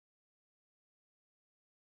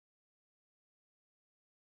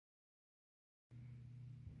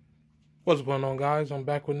What's going on, guys? I'm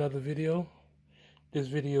back with another video. This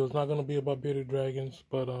video is not going to be about bearded dragons,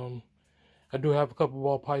 but I do have a couple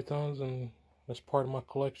ball pythons, and that's part of my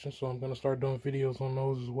collection, so I'm going to start doing videos on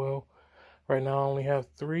those as well. Right now I only have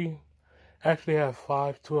 3. Actually I have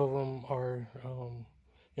 5. 2 of them are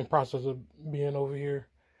in process of being over here.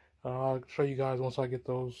 I'll show you guys once I get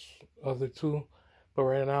those other 2. But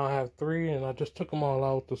right now I have 3, and I just took them all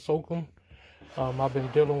out to soak them. I've been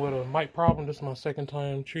dealing with a mite problem. This is my second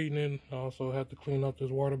time treating it. I also had to clean up this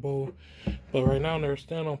water bowl. But right now they're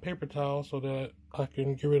staying on paper towels so that I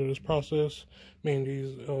can get rid of this process, meaning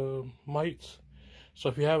these mites. So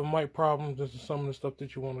if you have a mite problem, this is some of the stuff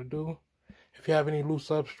that you want to do. If you have any loose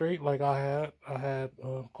substrate like I had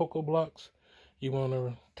cocoa blocks, you want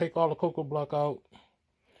to take all the cocoa block out,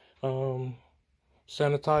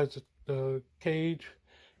 sanitize the cage,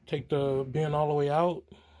 take the bin all the way out,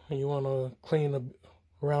 and you want to clean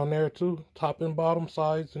around there too, top and bottom,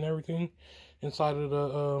 sides and everything inside of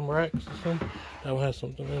the rack system. That one has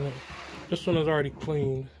something in it. This one is already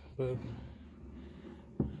cleaned, but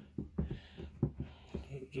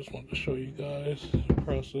I just want to show you guys the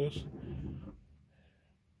process.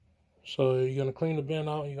 So you're going to clean the bin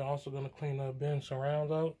out. You're also going to clean the bin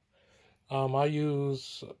surrounds out. I'll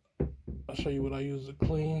show you what I use to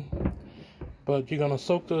clean. But you're going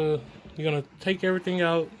to you're going to take everything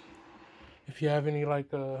out. If you have any,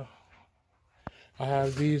 like, I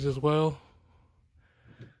have these as well.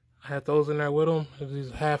 I had those in there with them.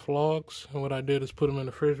 These half logs. And what I did is put them in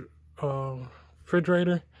the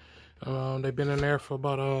refrigerator. They've been in there for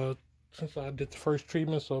about, since I did the first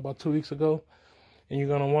treatment, so about 2 weeks ago. And you're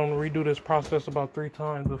going to want to redo this process about 3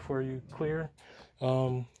 times before you clear.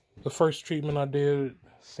 The first treatment I did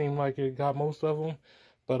seemed like it got most of them.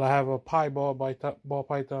 But I have a ball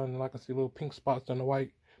python, and I can see little pink spots on the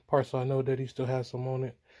white part, so I know that he still has some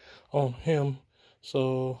on him.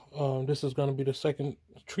 So this is going to be the second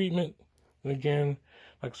treatment. And again,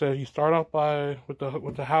 like I said, you start off with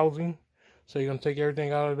the housing. So you're going to take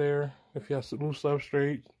everything out of there. If you have loose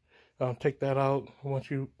substrate, take that out. When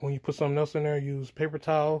you put something else in there, use paper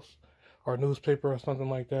towels or newspaper or something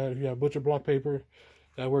like that. If you have butcher block paper,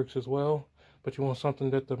 that works as well. But you want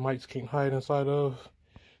something that the mites can't hide inside of.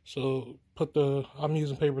 So I'm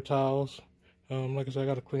using paper towels. Like I said, I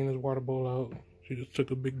got to clean this water bowl out. She just took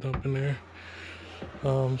a big dump in there.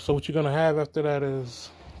 So what you're going to have after that is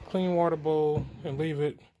clean water bowl and leave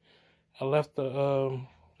it. I left the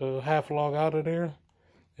half log out of there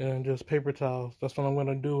and just paper towels. That's what I'm going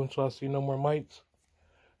to do until I see no more mites.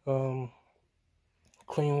 Clean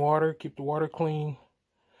water, keep the water clean.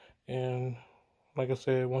 And like I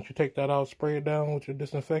said, once you take that out, spray it down with your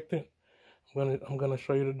disinfectant. I'm gonna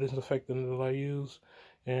show you the disinfectant that I use,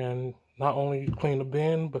 and not only clean the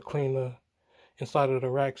bin, but clean the inside of the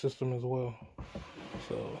rack system as well.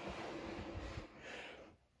 So,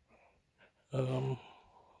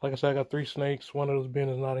 like I said, I got 3 snakes. One of those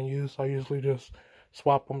bins is not in use. I usually just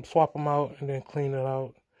swap them out and then clean it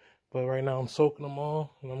out. But right now I'm soaking them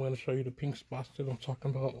all, and I'm gonna show you the pink spots that I'm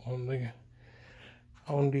talking about on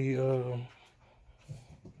the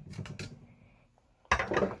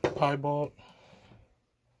piebald.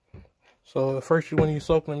 So first, when you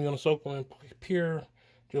soak them, you're gonna soak them in pure,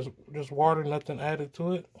 just water, nothing added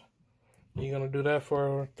to it. You're gonna do that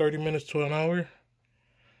for 30 minutes to an hour.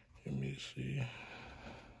 Let me see.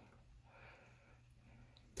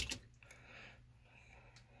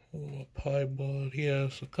 My piebald, he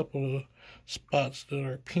has a couple of spots that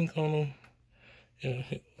are pink on him, and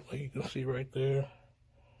like you can see right there.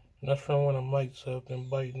 And that's from when the mites have been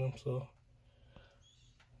biting them. So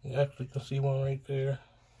you actually can see one right there.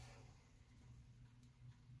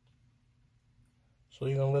 So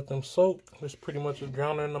you're going to let them soak. It's pretty much just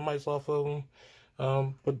drowning the mites off of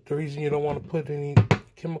them. But the reason you don't want to put any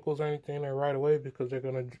chemicals or anything in there right away, because they're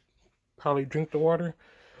going to probably drink the water.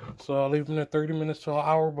 So I'll leave them there 30 minutes to an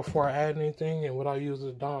hour before I add anything. And what I use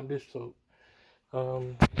is Dawn dish soap.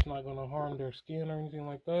 It's not going to harm their skin or anything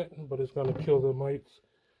like that, but it's going to kill the mites.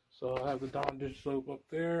 So I have the Dawn dish soap up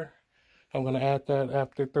there. I'm going to add that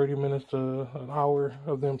after 30 minutes to an hour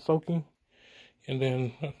of them soaking. And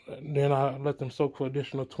then I let them soak for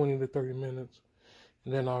additional 20 to 30 minutes.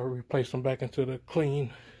 And then I'll replace them back into the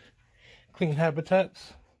clean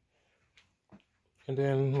habitats. And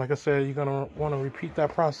then, like I said, you're going to want to repeat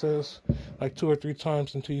that process like 2 or 3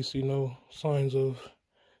 times until you see no signs of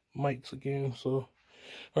mites again. So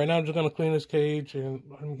right now I'm just going to clean this cage, and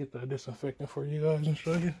let me get the disinfectant for you guys and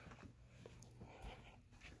show you.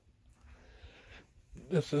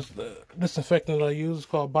 This is the disinfectant that I use. It's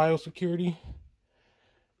called Biosecurity.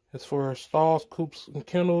 It's for stalls, coops, and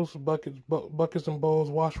kennels, buckets and bowls,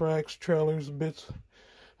 wash racks, trailers, bits,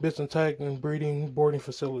 disinfect and boarding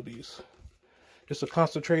facilities. It's a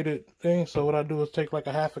concentrated thing, so what I do is take like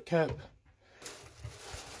a half a cap,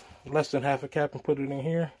 less than half a cap, and put it in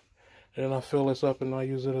here. And then I fill this up and I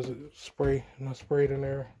use it as a spray. And I spray it in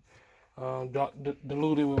there,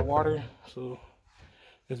 dilute it with water, so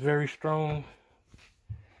it's very strong.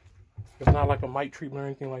 It's not like a mite treatment or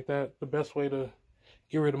anything like that. The best way to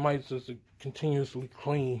get rid of mites is to continuously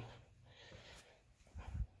clean.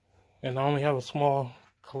 And I only have a small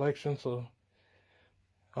collection, so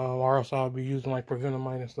or else I'll be using like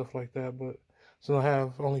prevenamite and stuff like that. But since I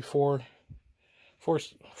have only four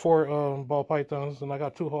ball pythons, and I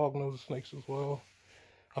got 2 hognose snakes as well.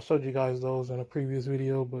 I showed you guys those in a previous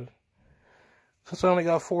video, but since I only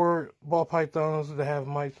got 4 ball pythons that have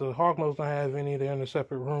mites, the hognose don't have any. They're in a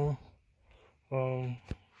separate room.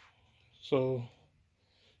 So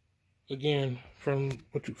again,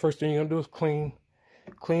 first thing you're gonna do is clean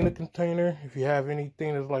the container. If you have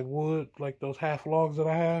anything that's like wood, like those half logs that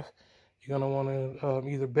I have, you're gonna want to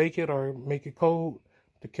either bake it or make it cold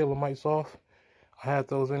to kill the mites off. I had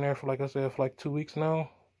those in there for, like I said, for like 2 weeks now,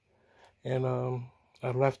 and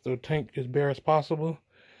I left the tank as bare as possible.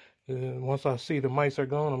 And once I see the mice are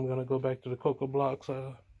gone, I'm gonna go back to the cocoa blocks.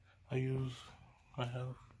 I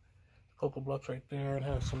have cocoa blocks right there, and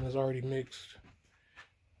have some that's already mixed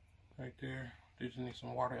right there. They just need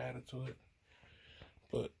some water added to it.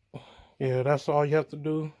 But yeah, that's all you have to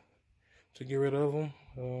do to get rid of them.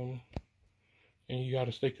 And you got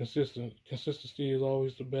to stay consistent. Consistency is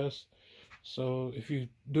always the best. So if you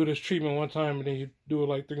do this treatment one time and then you do it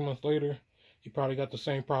like 3 months later, you probably got the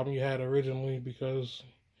same problem you had originally, because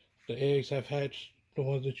the eggs have hatched, the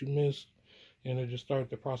ones that you missed, and it just started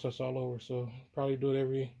the process all over. So probably do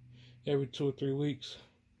it every 2 or 3 weeks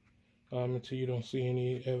until you don't see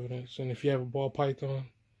any evidence. And if you have a ball python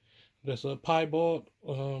that's a piebald,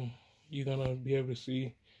 you're gonna be able to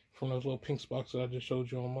see from those little pink spots that I just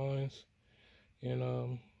showed you on mine.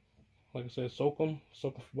 And like I said, soak them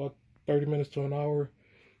for about 30 minutes to an hour.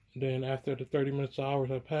 And then after the 30 minutes to hours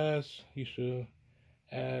have passed, you should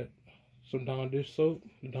add some Dawn dish soap.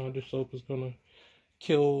 The Dawn dish soap is gonna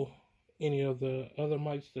kill any of the other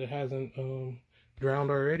mites that hasn't drowned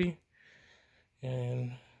already.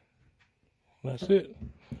 And that's it.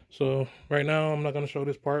 So right now I'm not gonna show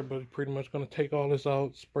this part, but pretty much gonna take all this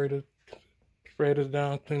out, spray this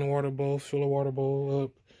down, clean the water bowl, fill the water bowl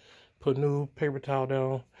up, put new paper towel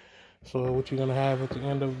down. So what you're gonna have at the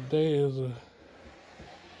end of the day is a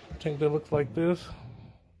tank that looks like this.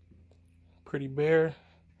 Pretty bare,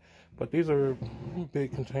 but these are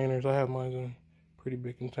big containers. I have mine in pretty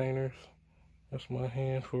big containers. That's my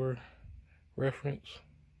hand for reference.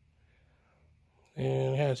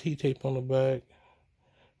 And it has heat tape on the back.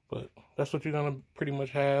 But that's what you're gonna pretty much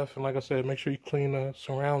have. And like I said, make sure you clean the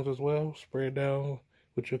surrounds as well. Spray it down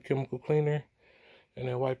with your chemical cleaner, and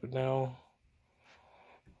then wipe it down.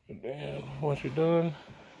 And then once you're done,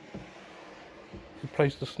 you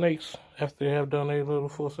place the snakes after they have done a little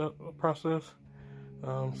full set process.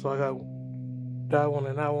 So I got that one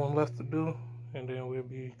and that one left to do, and then we'll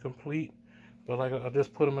be complete. But like I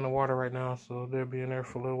just put them in the water right now, so they'll be in there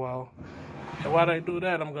for a little while. And while I do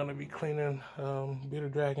that, I'm gonna be cleaning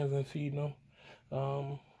bearded dragons and feeding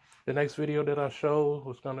them. The next video that I show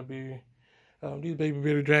was gonna be these baby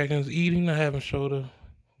bearded dragons eating. I haven't showed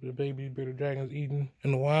the baby bearded dragons eating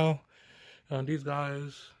in a while. These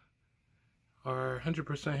guys are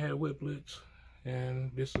 100% head whiplets,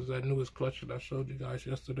 and this is that newest clutch that I showed you guys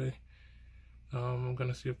yesterday. I'm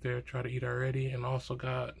gonna see if they're trying to eat already, and also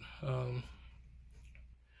got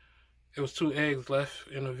it was 2 eggs left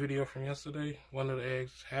in the video from yesterday. One of the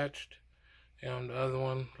eggs hatched, and the other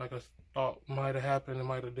one, like I thought might have happened, it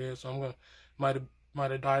might have did. So I'm gonna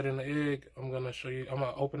might have died in the egg. I'm gonna show you. I'm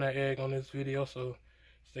gonna open that egg on this video, so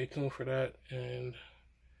stay tuned for that. And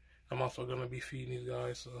I'm also gonna be feeding these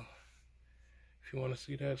guys. So if you want to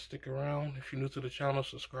see that, stick around. If you're new to the channel,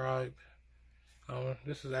 subscribe.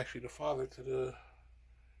 This is actually the father to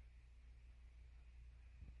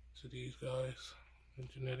these guys. The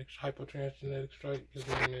genetics, hypotrans genetic stripe. His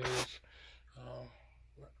name is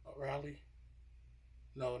Rally.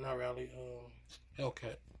 No, not Rally.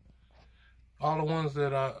 Hellcat. All the ones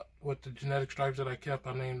that with the genetic stripes that I kept,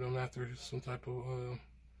 I named them after some type of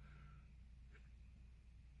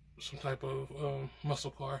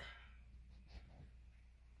muscle car.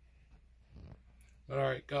 But all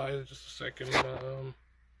right, guys, just a second.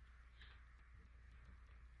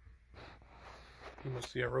 You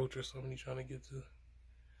must see a roach or something he's trying to get to.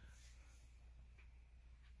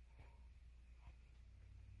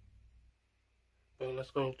 But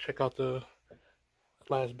let's go check out the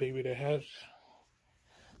last baby that hatched.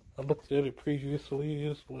 I looked at it previously.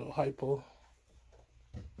 It's a little hypo.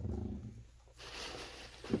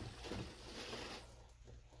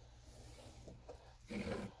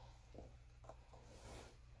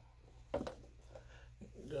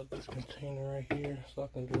 Got this container right here, so I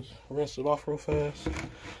can just rinse it off real fast.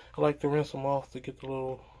 I like to rinse them off to get the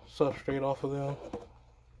little substrate off of them.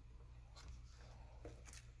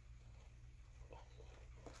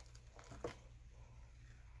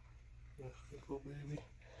 Go, baby.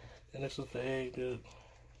 And this is the egg that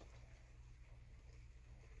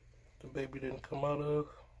the baby didn't come out of.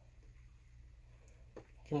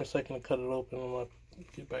 Give me a second to cut it open and I'll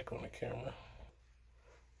get back on the camera.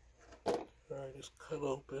 Alright, it's cut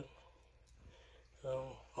open.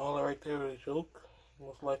 All that right there is yolk.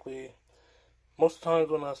 Most likely, most times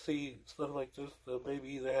when I see stuff like this, the baby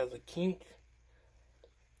either has a kink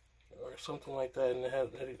or something like that, and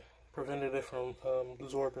it prevented it from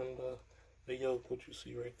absorbing the yolk, which you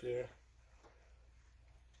see right there.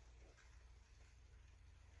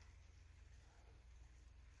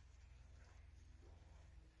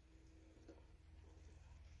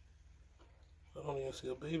 I don't even see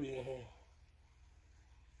a baby in here.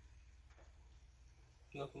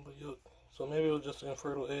 Nothing but yolk. So maybe it was just an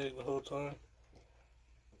infertile egg the whole time.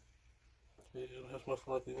 Yeah, that's most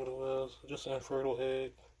likely what it was. Just an infertile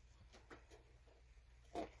egg.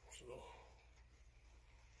 So,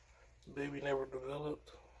 the baby never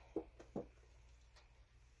developed.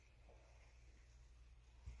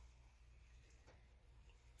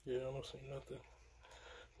 Yeah, I don't see nothing.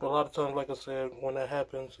 But a lot of times, like I said, when that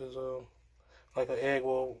happens is like an egg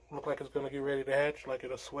will look like it's gonna get ready to hatch, like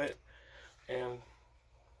it'll sweat, and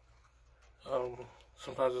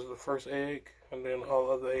sometimes it's the first egg, and then all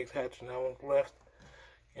the other eggs hatch, and that one's left.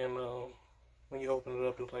 And when you open it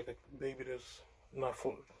up, it's like a baby that's not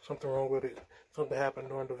full, something wrong with it. Something happened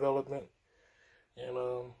during development, and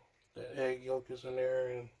the egg yolk is in there,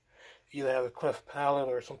 and either have a cleft palate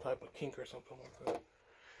or some type of kink or something like that.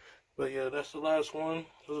 But yeah, that's the last one.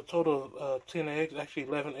 There's a total of 10 eggs, actually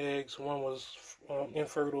 11 eggs. One was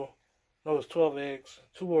infertile. No, it was 12 eggs.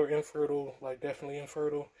 2 were infertile, like definitely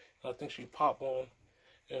infertile. And I think she popped one.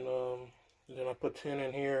 And then I put 10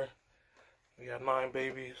 in here. We got 9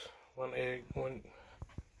 babies. 1 egg, 1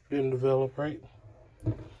 didn't develop, right?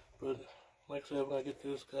 But like I said, I'm going to get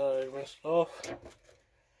this guy rinsed off.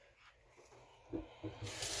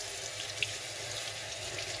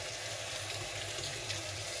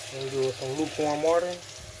 I'm do with some lukewarm water.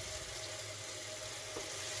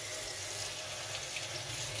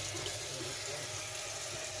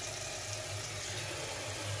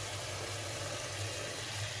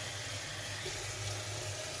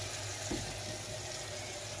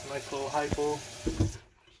 Nice little hypo.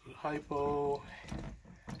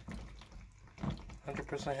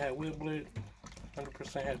 100% had Wiblet,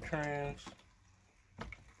 100% had trans.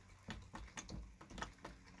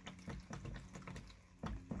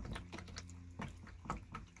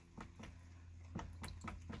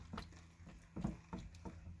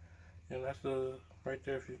 And that's the, right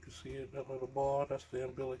there, if you can see it, that little ball, that's the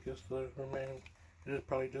umbilicus, the remaining. It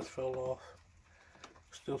probably just fell off.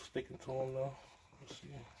 Still sticking to him though. Let's see.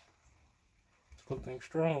 It's looking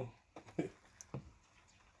strong.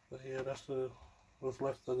 But yeah, that's what's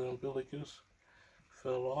left of the umbilicus.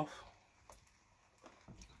 Fell off.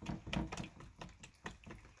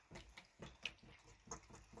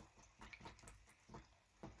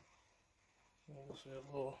 Let's see a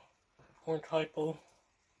little orange hypo.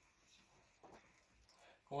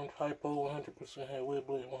 Orange hypo, 100% had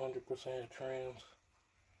Wiblet, 100% had trans.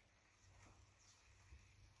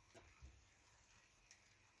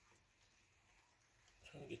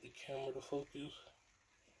 Trying to get the camera to focus.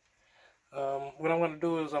 What I'm going to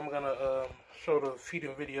do is I'm going to show the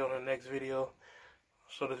feeding video in the next video.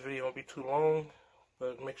 So this video won't be too long.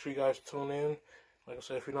 But make sure you guys tune in. Like I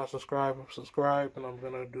said, if you're not subscribed, subscribe. And I'm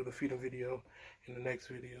going to do the feeding video in the next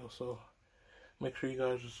video. So make sure you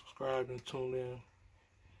guys are subscribed and tune in.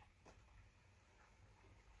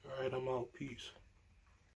 Alright, I'm out. Peace.